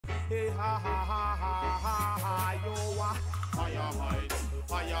Hey ha ha ha ha ha ha yo higher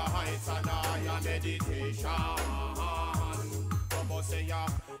heights and higher meditation. Bubba say ya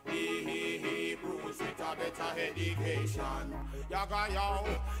he Bruce with a better education. Yaga yo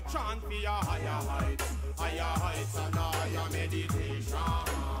chant for ya higher heights and higher meditation.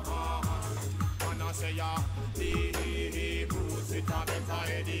 And I say ya he Bruce with a better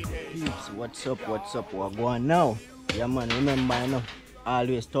education. Peeps, what's up, what going now? Yeah man, remember you know,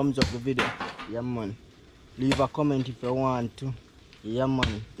 always thumbs up the video. Yeah man, leave a comment if you want to. Yeah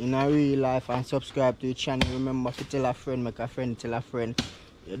man, in a real life, and subscribe to the channel. Remember to tell a friend, make a friend tell a friend.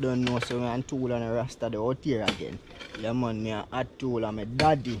 You don't know, so I'm Hottool and a Rasta the out here again. Yeah man, me a Hottool and my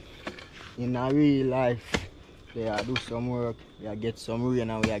daddy. In a real life, they do some work, we get some rain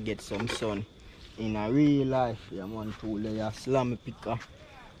and we get some sun. In a real life, yeah man, tool they a slam picker.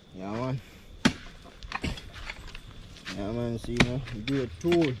 Yeah man. Yeah man, see you know, do a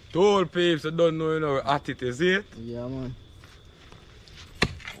tool. Tool peeps, you don't know, you know, at it is it? Yeah man.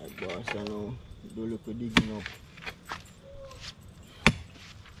 Boss, I know, do look at digging up.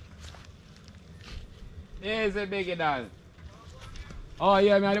 Here's a biggie doll. Oh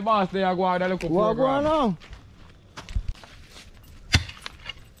yeah, me and the boss there go out and look up. What going on?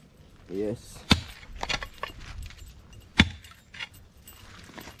 Yes.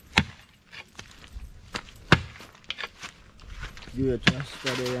 Do a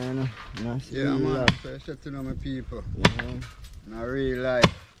transfer there, you know. Yeah man, first to know my people. Yeah. In a real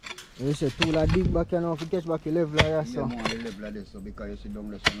life. You say tool a dig back, you know, if you catch back, you level like that, so. Yeah, more level like this, so because you see down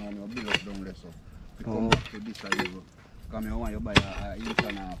there, so now I build up down there, so. You come back to this level. Because I want you buy a inch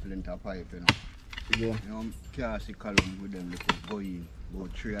and a half length of pipe, you know. Yeah. You know, can't see column with them, look go in,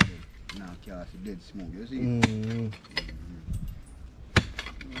 about 3 of them. Now can't see dead smooth, you see? You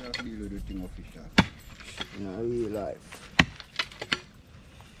have to deal with the thing official. in a real life.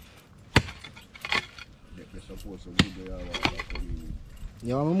 They're supposed to move the water.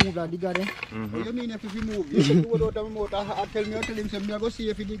 You want me move that digger there? What you mean if you move? You go out of my mouth, I tell him, say, I go see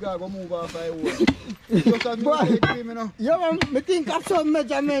if the digger go move off I will. Just have you say to him, you know. Yeah man, I think of some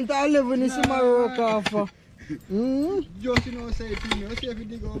measurement I live in this my work off. Just you know say to me, see if the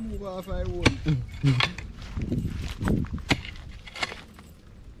digger go move off I will. That's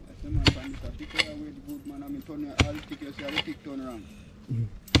the man from the pick away the good man, I mean turn all the tick, you see how the tick turn around.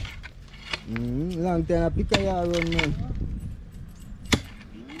 Long time I pick a yard run man.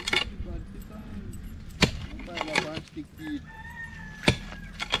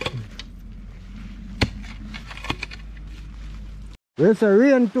 It's a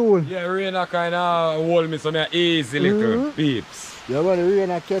rain tool. Yeah, rain a kind of hold me some easy little peeps. Yeah, but the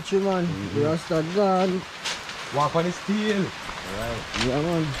rain a catch you man. The Rasta gone. Walk on the steel. Alright. Yeah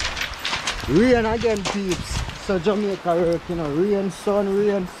man. Rain again peeps. So Jamaica work, you know, rain, sun,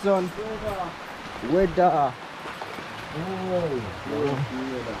 weather.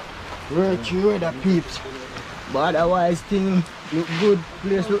 Work you weather peeps. But otherwise thing look good,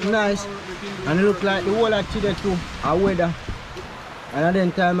 place look nice. And it look like the whole of today too, a weather. And at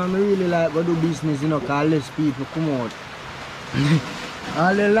that time I'm really like go do business, you know, cause less people come out.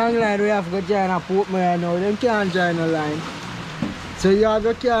 All the long line we have to go join a Portmore now, them can't join a line. So you have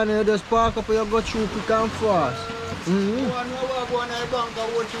your car and you just park up and you go through quick and fast.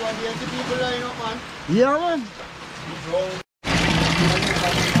 Yeah man.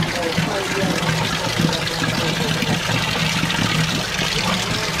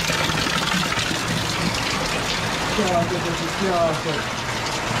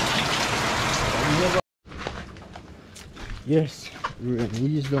 Yes, rain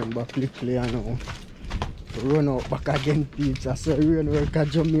ease down back quickly you know. Run out back again peeps. I say rain work at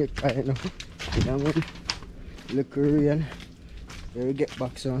Jamaica you know. Yeah man. Look rain. Here we get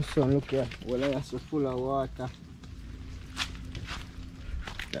back some sun, look here. Well I so full of water.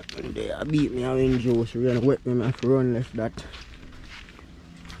 That one there I beat me a wind juice, rain wet me, I have to run left that.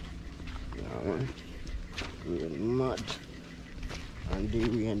 Yeah man. Rain mad. And the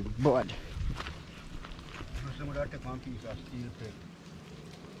rain bad. Some of that take one piece of steel plate.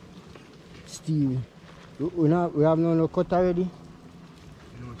 Steel. We have no cut already?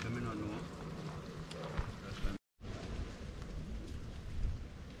 No, I don't know.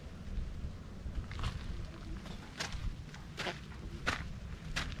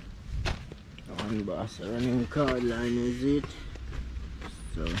 One boss running card line is it?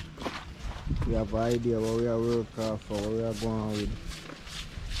 So we have an idea what we are working off for, what we are going with.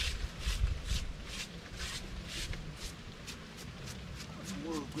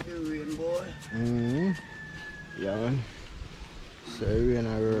 Work with the rain boy. Yeah man. So rain a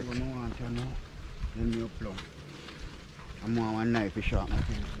work. I don't want to know. Then you plumb. I'm one knife is sharp.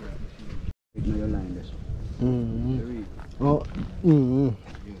 Ignore your line there, so. Oh.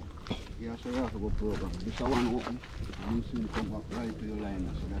 Yeah, so you have to go program. This is one open. You see come back right to your line,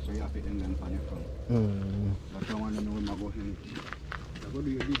 so that's why you have to end them from your front. That's the one you know when I go in. You go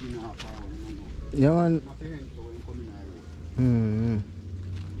do your digging half hour, you know. Yeah, man. So when you come in,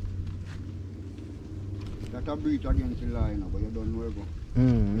 that's a breach against the line, but you don't know where go.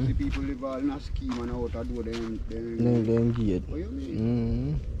 You see people live all in a scheme and out of door, then get. What you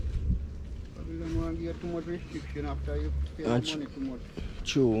mean? But you don't want to get too much restriction after you pay the money too much.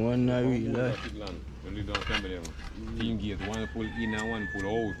 True, man, I really like. You live down family, team gate, one pull in and one pull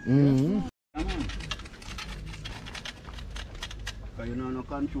out. Yeah, man. Because you know no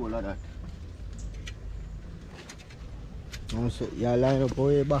control of that. So you line up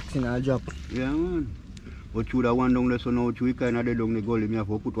all your box in a drop. Yeah, man. But through that one down there, so now through kind of down the gully, I have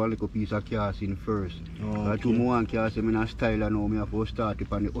to put one little piece of cast in first. Because through my one cast, I'm in a style and now I have to start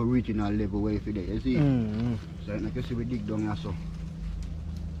it on the original level way for there, you see? So like you see we dig down here, so.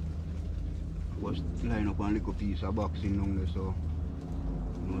 Was line up one little piece of boxing down there, so.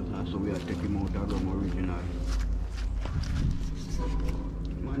 So we are taking out of the original.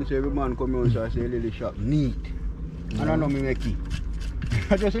 Man say every man come out, so I say little shop neat. And I know me make it.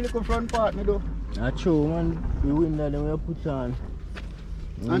 I just a little front part me do. That's true, man. The window them we put on.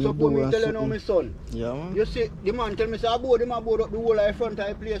 And suppose me tell you now, my son. Yeah, man. You see, the man tell me say, I board him, I board up the whole of the front of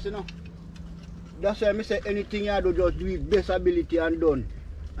the place, you know. That's why I say anything you do, just do it best ability and done.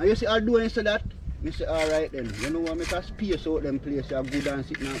 And you see, I'll do instead of that. I say, alright then. You know what, I can space out them places, you good and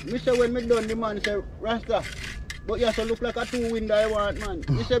sit now. I say, when me done, the man say, Rasta. But you have to look like a two window I want, man.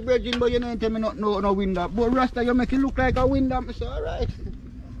 You say, Bridging, but you don't tell me not no window. But Rasta, you make it look like a window. I say, alright.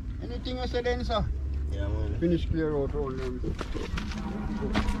 Anything you say then, sir? Yeah, man. Finish clear out all them.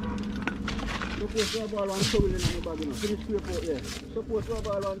 Suppose you have all one towel in my bag, you know. Finish clear out there. Suppose you have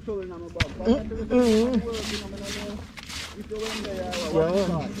all one towel in my bag. But I tell you, if you went there,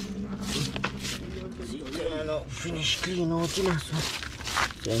 you finish clean out, you know,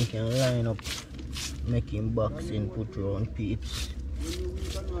 so you can line up, making boxing, put round peeps.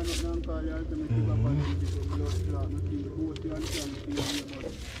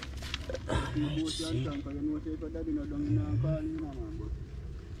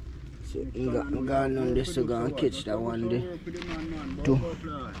 So you got gone on this to go and catch that one day. Two.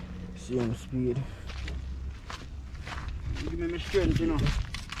 Same speed. Give me my strength, you know.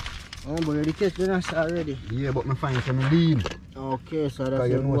 Oh, but you catch the nest already? Yeah, but I find some lean. Okay, so that's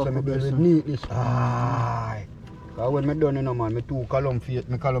you know some with neatness. Aye. Because when I done, you know, man, I two column feet,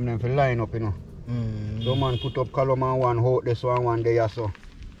 my column them for line up, you know. So man put up column and one out this one there, so.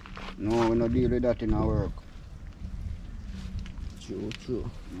 No, we don't deal with that in our work. True.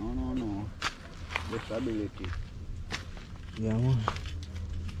 No. Disability. Yeah, man.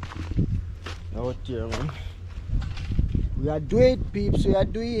 Out here, man. We are doing it, peeps. We are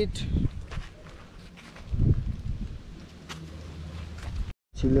doing it.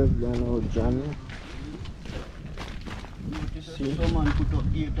 She left down out, Johnny. See? Some man put up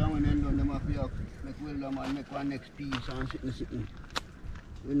 8 and when they done them have to make welder man make one next piece and sitting.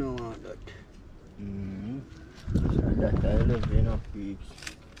 We don't want that. So that I love enough, peeps.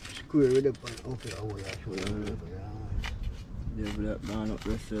 Square with the pan. Okay, I will show you. The black man up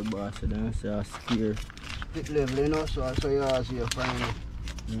there, so boss, so then say I scare. Stick level, you know, so I saw you as you find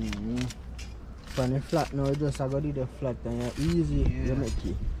it. From the flat now, just I got the flat and you're easy, you make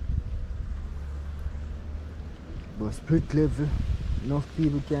it. But split level, enough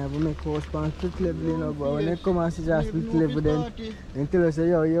people can't even make house on split level, you know, but when they come and see that split level, then they tell us,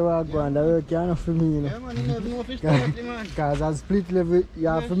 yo, you are going, that work enough for me, you know. Yeah, man, you never know if it's dirty, man. Because at split level, you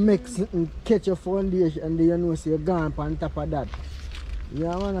have to mix it and catch your foundation, and then you know, so you're gone on top of that.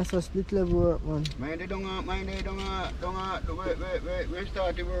 Yeah, man, that's a split level work, man. Mind they don't we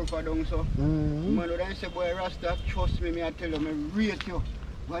start the work for them, so. Man, when I say, boy, Rasta, trust me, I tell you, I rate you.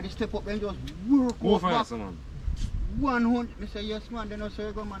 But they step up and just work out back. Man. 100. I say, yes, man, they don't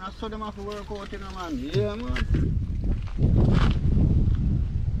say, go, man, I saw them have to work out, you know, man. Yeah, man.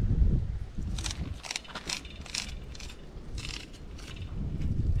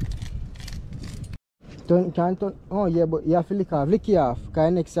 Oh yeah, but you have to lick it off,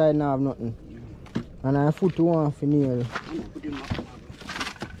 because next side now have nothing. And I foot one for nail.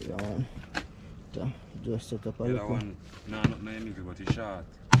 Yeah, man. Just set up a little. little. One, not nickel, but it's short.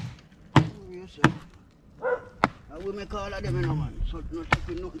 Yes, sir. I will make all of them, you know, man. So not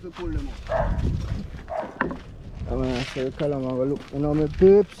nothing to pull them up. I mean, I say, call them, I go look, you know, my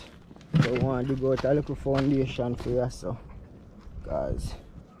peeps. So I want to go out a little foundation for you, so. Because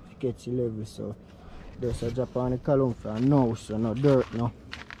sketchy level, so. There's a Japan column for now, so no dirt no.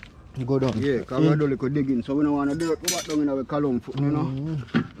 Go down. Yeah, because we do a little digging, so we don't want the dirt go back down in our column foot, you know.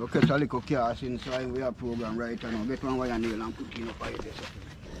 We catch a little cast inside, we have program right now. Get one wire nail and put it up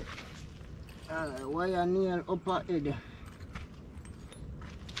here. Wire nail up ahead.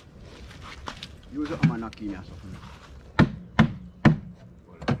 Use a hammer knock in here, so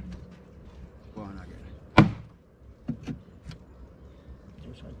go on again.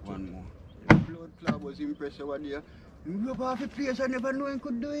 One more. The blood clot was impressed over there. You look off the place, I never knew he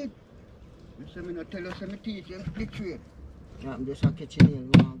could do it. You say me not tell us and teach him the trade. Yeah, I'm just catching nail.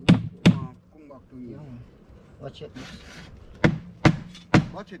 Come back to you. Watch it.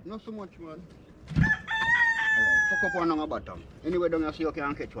 Watch it, not so much, man. Alright, fuck up one on the bottom. Anyway, down here, see you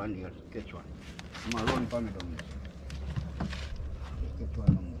can catch one here. Catch one. I'm going to run for me down there. Catch one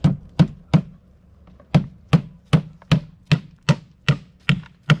down there.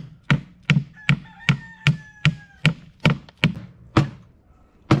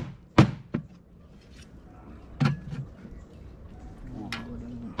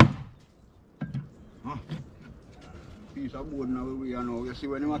 Piece of board now we are now. You see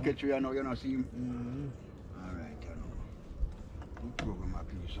when you catch you now, you don't see him. Alright, you know. We program a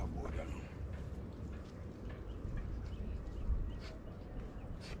piece of board, you know.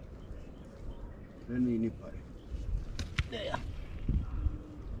 Then we nip it. There.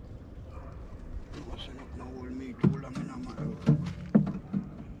 You must not now hold me too long in a man.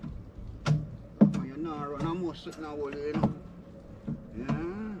 When you not run, I must sit now hold you, know. Yeah.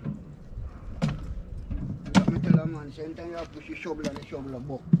 Man, same time you have to push the shovel and the shovel of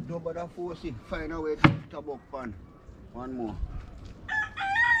buck. Don't bother force it. Find a way to put a buck pan. One more.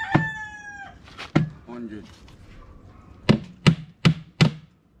 100.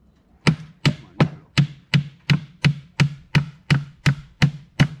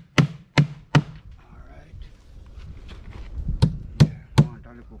 Alright. Yeah, I want a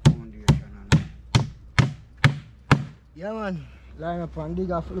little foundation on it. Yeah, man. Line up and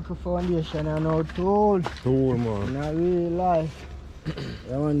dig off look foundation and now tool. Tool, man. In a real life.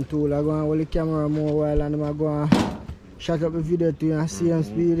 Yeah, man, tool. I go and hold the camera more while and I go and shut up the video to you and see them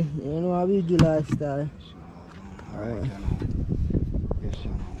speed. You know how we do lifestyle. Alright, yes, sir.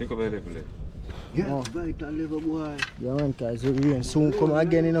 Think of it, level. Yeah, right, a level boy. Yeah, man, because the rain soon come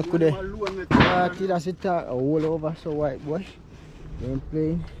again, you know, could they? That's it, all over, so white boy. You ain't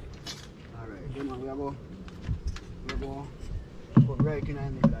playing. Alright, yeah, man, we go right in the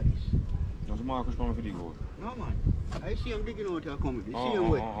middle of this. Does Marcus coming for the goal? No, man. I see him digging out here coming. You see him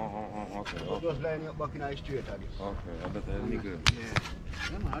way. Okay. Just lining up back in the straight of this. Okay, I bet that's nigga. Yeah.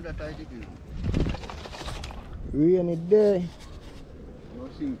 Yeah, man, that I digging out. Rainy day. You're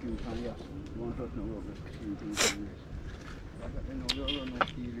sinking from yes. You won't touch no rubber. Sinking from yes. But you know, you run no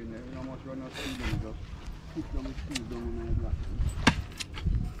steel in there. You don't must run no steel in there. Just put them steel down in the black.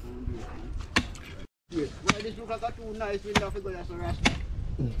 Yes. Why this look like a too nice window for going to rasta?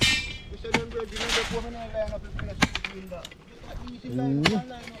 You said them birds, you know, they come in and line up the place between that. Easy line up and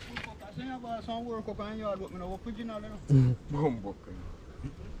line up with focus. I have some work up on yard, but I work original, you know. Bumbo.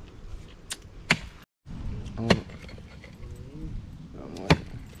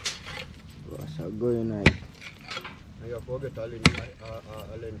 What's a going on? You forget a length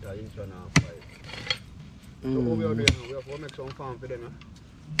inch and a half pipe. So what we are doing now, we have to make some farm for them,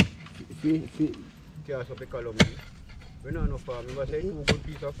 cast up the column. We don't know farm, we must say 2 good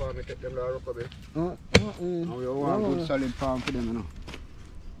pieces of farm, we take them to rock a bit. And we want good solid farm for them, you know.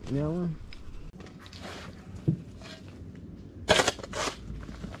 Yeah, man.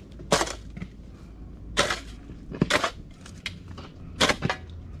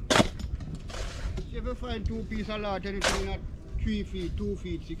 See if you find 2 pieces of lot, anything at 3 feet, 2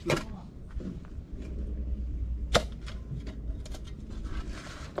 feet, 6 feet.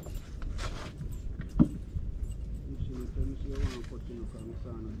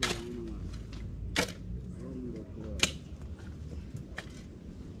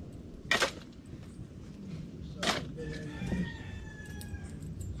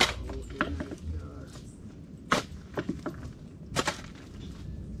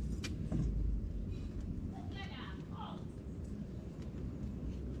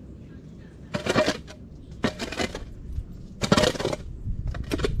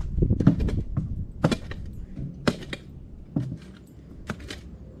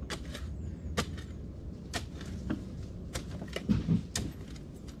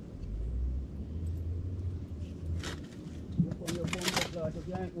 If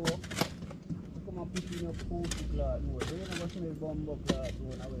you ain't walk, you come and pick in your food cloth. No, you don't go see me bumbo cloth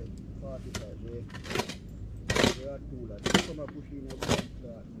going away. 45 way. We are two lads. Come and push in a blood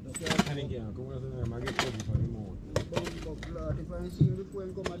clot. I think yeah, come on, I get ready for the mouth. Bumbo clot. If I see him before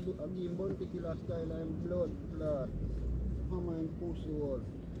him come and do a game bounty killer style and blood clot. Hammer and pussy wall.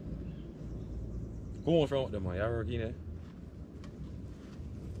 Come on from them, man. You're working there.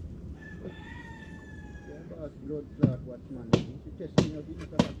 Yeah, boss, blood clot, watchman. If you test him out, you just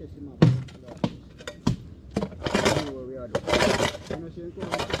have to test him out. Blood clot. You know where we are doing. You know, so you come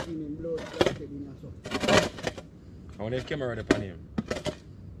and push in blood clot, take in yourself. I want to have camera upon him.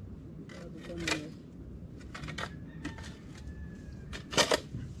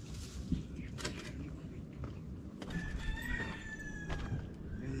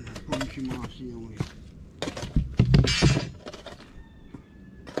 Punch him off, see him.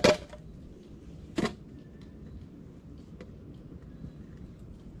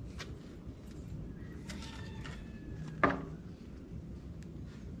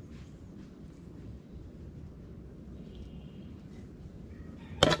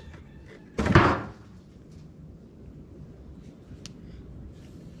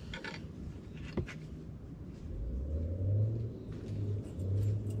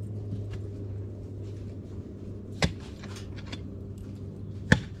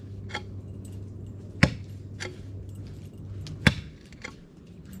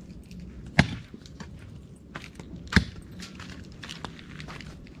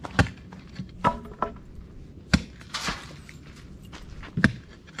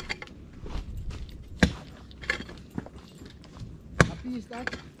 Piece that?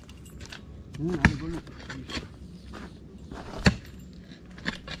 I'm going to look at piece.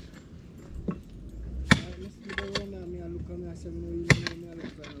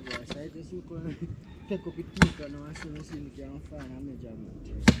 Take up the teeth and I see the thing you can find a measurement.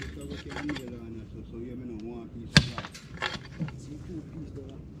 So we can leave it on so you know one piece of that. See 2 pieces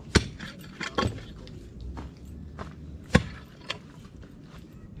there.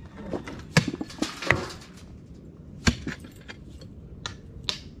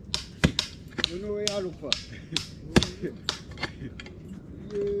 You know where you look for?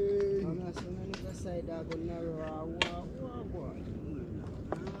 I'm not saying on the side that go narrow.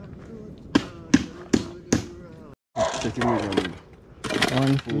 Take a measurement.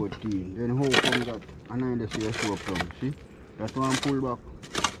 114. Then how come that? And I just see a show from. See? That's one pull back.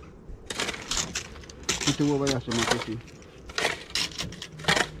 Put it over here so much you see.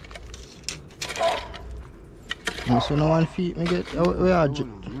 So no 1 feet me get where are you?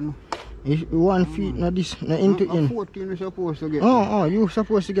 1 feet not this not into in. 14 you supposed to get. Oh, you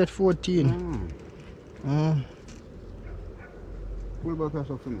supposed to get 14. Pull back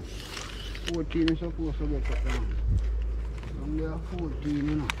yourself for me. 14 you supposed to get that down. From there 14 you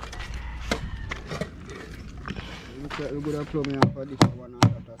know. You could have plumb here for this one and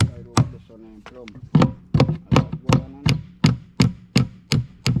that side over the sun and plumb.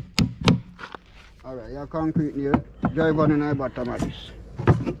 Alright, your concrete nail. Drive on in the bottom of this.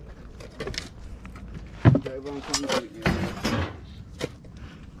 Drive on concrete nail.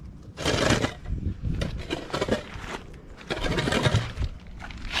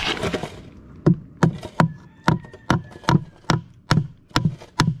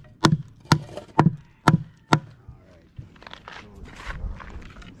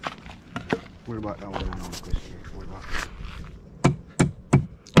 Pull back that one now, Chris. Pull back.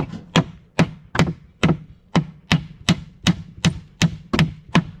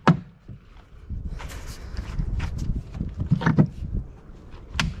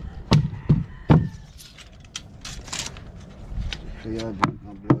 So you have a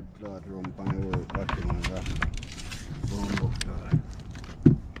blood clot rump on your bottom and that. Bumbo clot.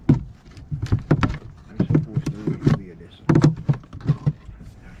 You're supposed to really this.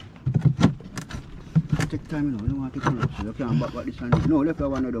 Take time, you know, you don't want to pull up, so you can't back this one. No, left that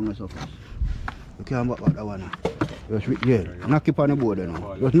one down the surface. You can't back that one. Just, yeah, knock it on the board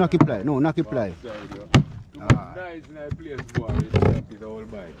now. Just knock it ply. No, knock it ply. Nice in that place, boy. It's the whole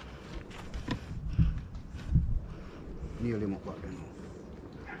bike. Nail him up back there now.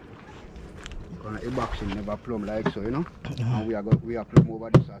 Because the boxing never plumb like so, you know. And we are plumb over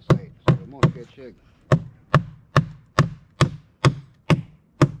this side. So the mouth get shake.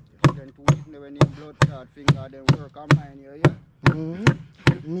 Then put it when you blood clot finger, then work on mine here, yeah?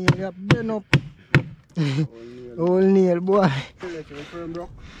 Nail up bend up. Old nail boy.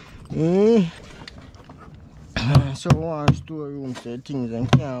 So one storeroom say things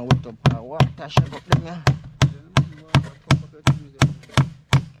and can't wet up our water shut up them, yeah.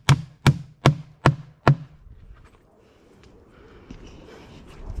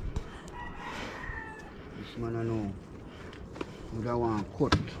 This man I know. We don't want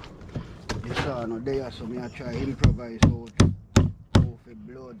cut. You saw no there, so me I try improvise out. Oh, for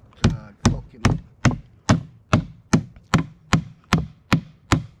blood clot, fuck him up.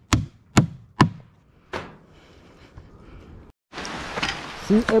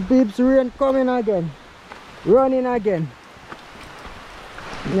 See a peeps, rain coming again. Running again.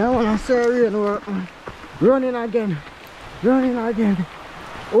 Yeah, when I say rain, running again. Running again.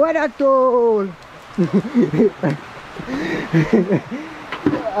 Weather tool.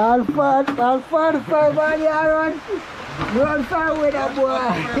 I'll find for the run. Run far with that boy.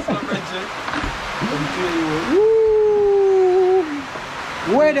 Woo!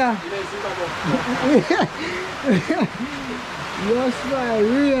 Weather. Yes, my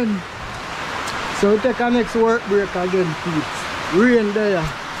rain. So we take our next work break again, peeps. Rain there,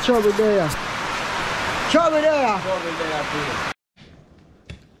 trouble there. Trouble there.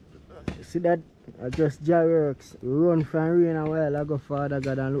 See that? I just works. Run from rain a while ago, Father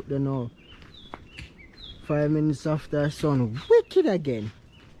God, and look there now. 5 minutes after sun, wicked again.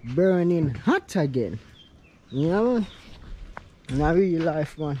 Burning hot again. Yeah, man. In a real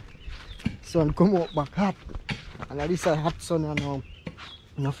life, man. Sun come up back hot. And this is a hot sun now.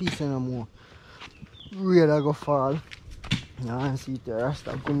 No feast anymore. Rain I go fall. Now I see the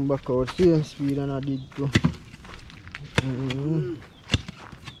Rasta come back out. Same speed and I did go.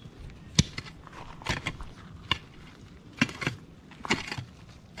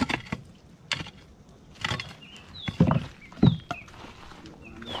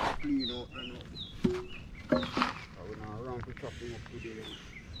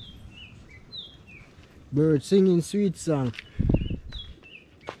 Bird singing sweet song.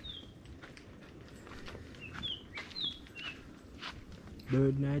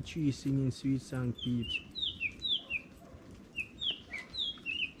 Bird night tree singing sweet song, peeps.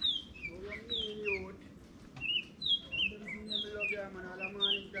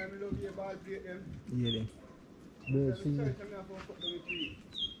 Yeah, then. Bird singing.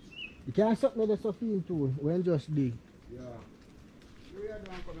 You can't suck me the Sophie too when just dig.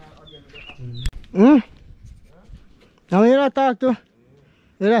 Hmm? Now you not talk to?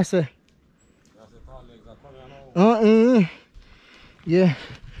 You not say? Yeah.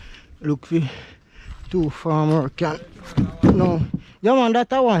 Look for 2 farmer can. No. Yeah man,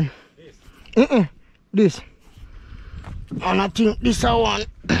 that a one. This. And I think this a one.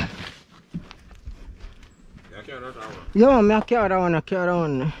 Yeah man, I carry that one, I carry that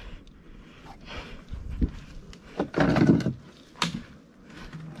one.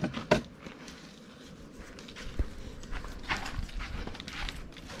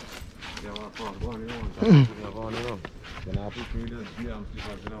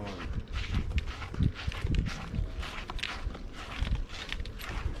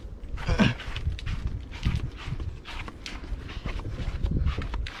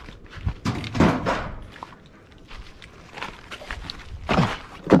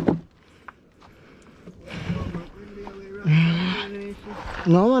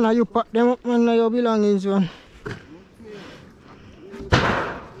 No man, you pack them up man, you belongings one.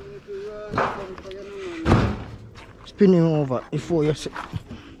 Spin him over before you set.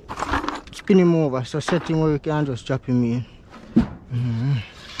 Spin him over, so set him where you can just drop him in.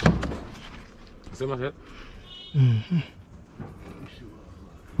 See my head?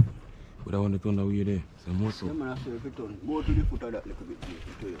 But I want to turn the way there. Some more so. Yeah man, I say if you turn, go to the foot of that little bit to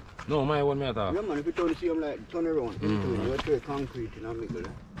you. No, my one meter. Yeah man, if you turn, see him like turn around. You try concrete in the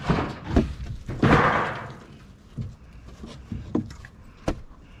middle.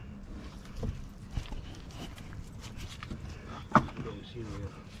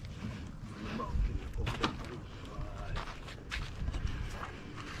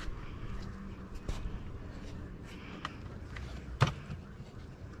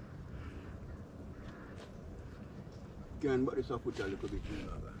 Can but this a put a little bit in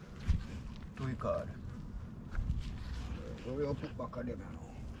there. To the card. So we will put back of them now.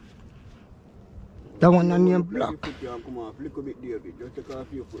 That one on your block. Put you and come off a little bit there, just take off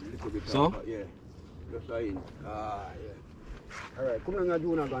your foot a little bit. So? Off, yeah. Just a inch. Ah, yeah. Alright, come on and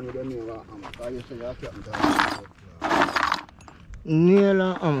do gun with your name. Because you say you can't talk. Nail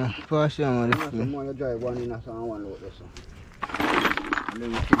and pass him on the Some floor. more you drive one in and one out there, so. And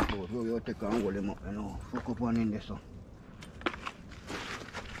then you think out, so you take and hold them up, you know. Hook up one in there, so.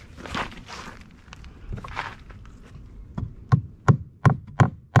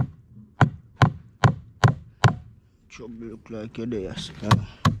 Trouble look like you're there, so.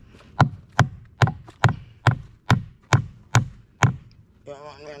 Yeah,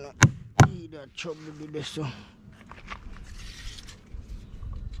 man, you know, need that trouble be there, so.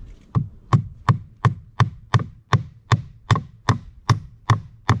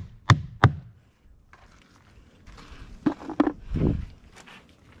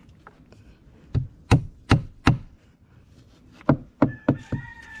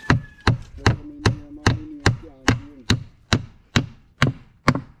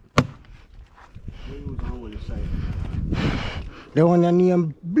 The one you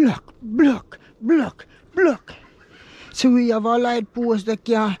name block. So we have a light post that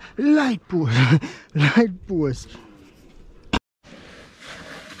can light post. Light post.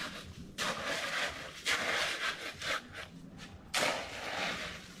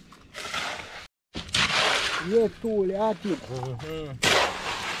 Yeah, totally at it.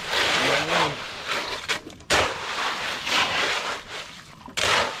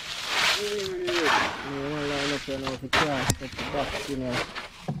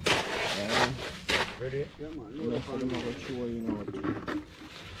 Ready? Yeah, man.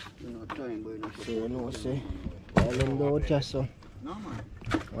 No, time, boy. So you know, say, while them do out here, so. No, man.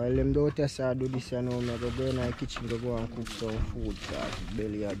 While them do out here, so I do this, you know, I go in the kitchen to go and cook some food, because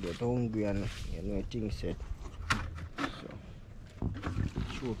belly I get hungry and, you know, things set. So,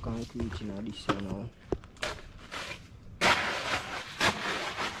 sure concrete, you know, this, you know.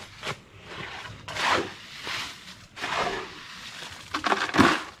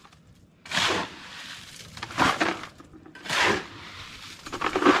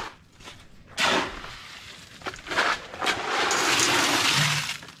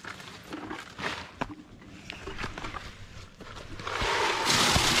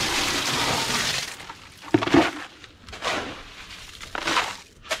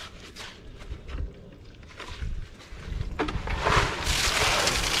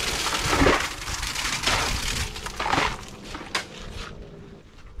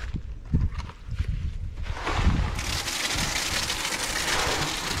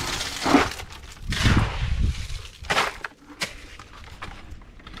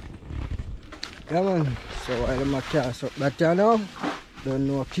 Yeah, man. So while I'm cast up that here now, don't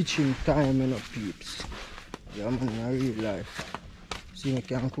know kitchen time, you know, peeps. Yeah, man, in real life. See, I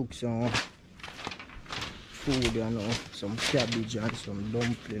can cook some food, you know, some cabbage and some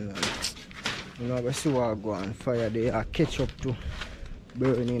dumpling. And, you know, I see what I go on fire. They are ketchup too.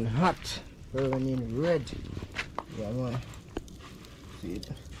 Burning hot, burning red. Yeah, man. See it.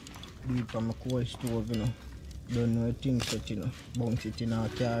 Deep on my coal stove, you know. Don't know things that, you know. Bounce it in our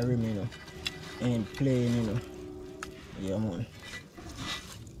car rim, you know. Ain't playing, you know. Yeah, man.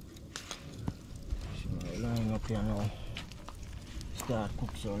 So, line up here now. Start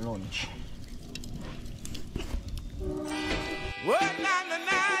cook some lunch. Well, na na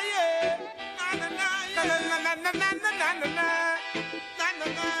na, yeah. Na na na, yeah. Na na na na na na na na. Na na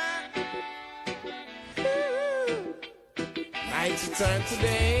na. Night to turn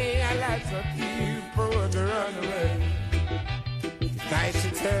today, I like to people to run away. Night to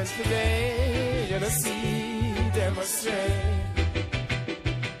turn today, you're gonna see them astray.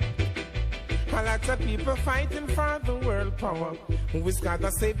 A lot of people fighting for the world power. Who is God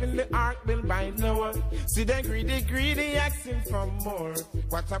that's saving the ark built by Noah? See them greedy, asking for more.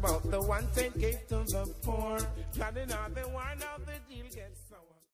 What about the 110 gave to the poor? Planning on the war, now the deal gets